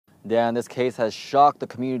Dan, this case has shocked the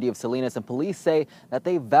community of Salinas, and police say that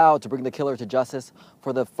they vowed to bring the killer to justice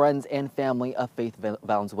for the friends and family of Faith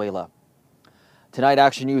Valenzuela. Tonight,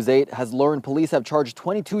 Action News 8 has learned police have charged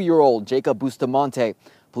 22-year-old Jacob Bustamante.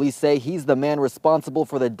 Police say he's the man responsible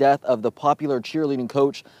for the death of the popular cheerleading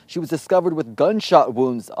coach. She was discovered with gunshot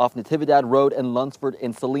wounds off Natividad Road in Lunsford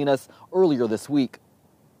in Salinas earlier this week.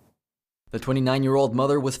 The 29-year-old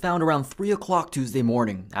mother was found around 3 o'clock Tuesday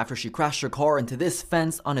morning after she crashed her car into this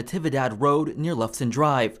fence on Natividad Road near Lufsen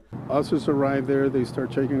Drive. Officers arrive there, they start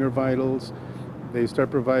checking her vitals, they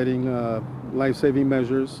start providing life-saving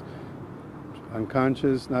measures,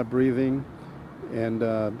 unconscious, not breathing, and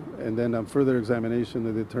then on further examination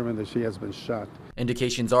they determine that she has been shot.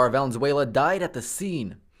 Indications are Valenzuela died at the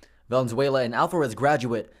scene. Valenzuela, an Alvarez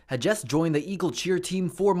graduate, had just joined the Eagle cheer team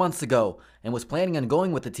 4 months ago and was planning on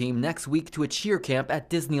going with the team next week to a cheer camp at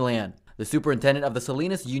Disneyland. The superintendent of the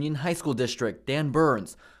Salinas Union High School District, Dan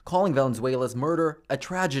Burns, calling Valenzuela's murder a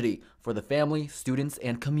tragedy for the family, students,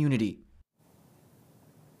 and community.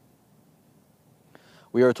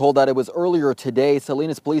 We are told that it was earlier today,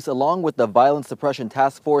 Salinas police, along with the Violence Suppression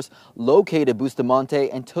Task Force, located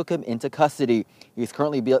Bustamante and took him into custody. He's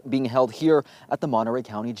currently being held here at the Monterey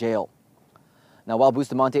County Jail. Now, while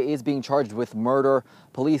Bustamante is being charged with murder,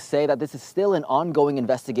 police say that this is still an ongoing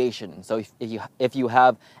investigation. So if you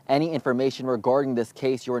have any information regarding this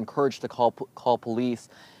case, you're encouraged to call police.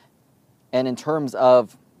 And in terms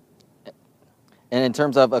of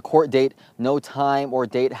a court date, no time or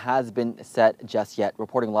date has been set just yet.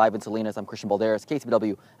 Reporting live in Salinas, I'm Christian Balderas,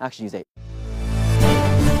 KSBW Action News 8.